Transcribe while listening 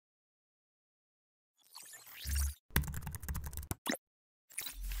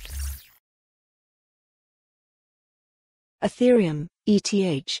Ethereum,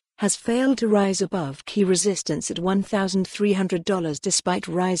 ETH, has failed to rise above key resistance at $1,300 despite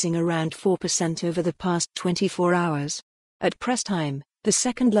rising around 4% over the past 24 hours. At press time, the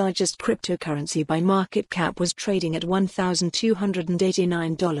second largest cryptocurrency by market cap was trading at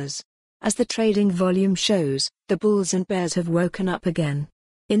 $1,289. As the trading volume shows, the bulls and bears have woken up again.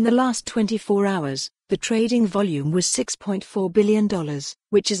 In the last 24 hours, the trading volume was $6.4 billion,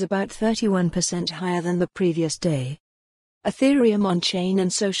 which is about 31% higher than the previous day. Ethereum on-chain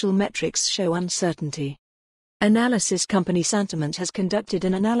and social metrics show uncertainty. Analysis company Sentiment has conducted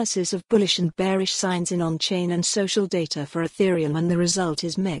an analysis of bullish and bearish signs in on-chain and social data for Ethereum, and the result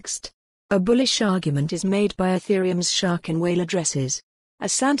is mixed. A bullish argument is made by Ethereum's shark and whale addresses.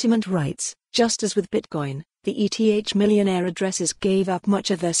 As Sentiment writes, just as with Bitcoin, the ETH millionaire addresses gave up much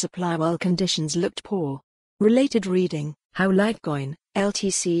of their supply while conditions looked poor. Related reading: How Litecoin,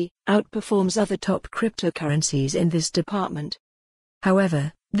 LTC, outperforms other top cryptocurrencies in this department.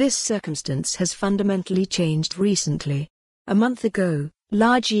 However, this circumstance has fundamentally changed recently. A month ago,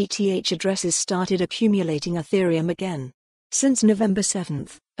 large ETH addresses started accumulating Ethereum again. Since November 7,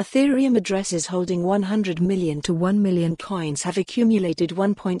 Ethereum addresses holding 100 million to 1 million coins have accumulated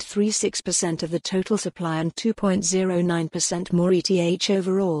 1.36% of the total supply and 2.09% more ETH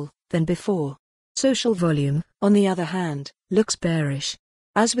overall than before. Social volume, on the other hand, looks bearish.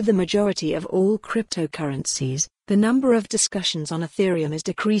 As with the majority of all cryptocurrencies, the number of discussions on Ethereum is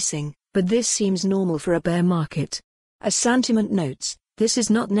decreasing, but this seems normal for a bear market. As Sentiment notes, this is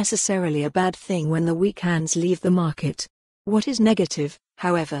not necessarily a bad thing when the weak hands leave the market. What is negative,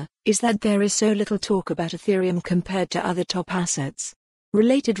 however, is that there is so little talk about Ethereum compared to other top assets.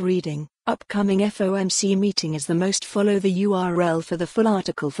 Related reading: Upcoming FOMC meeting is the most. Follow the URL for the full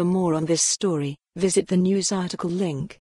article. For more on this story, visit the news article link.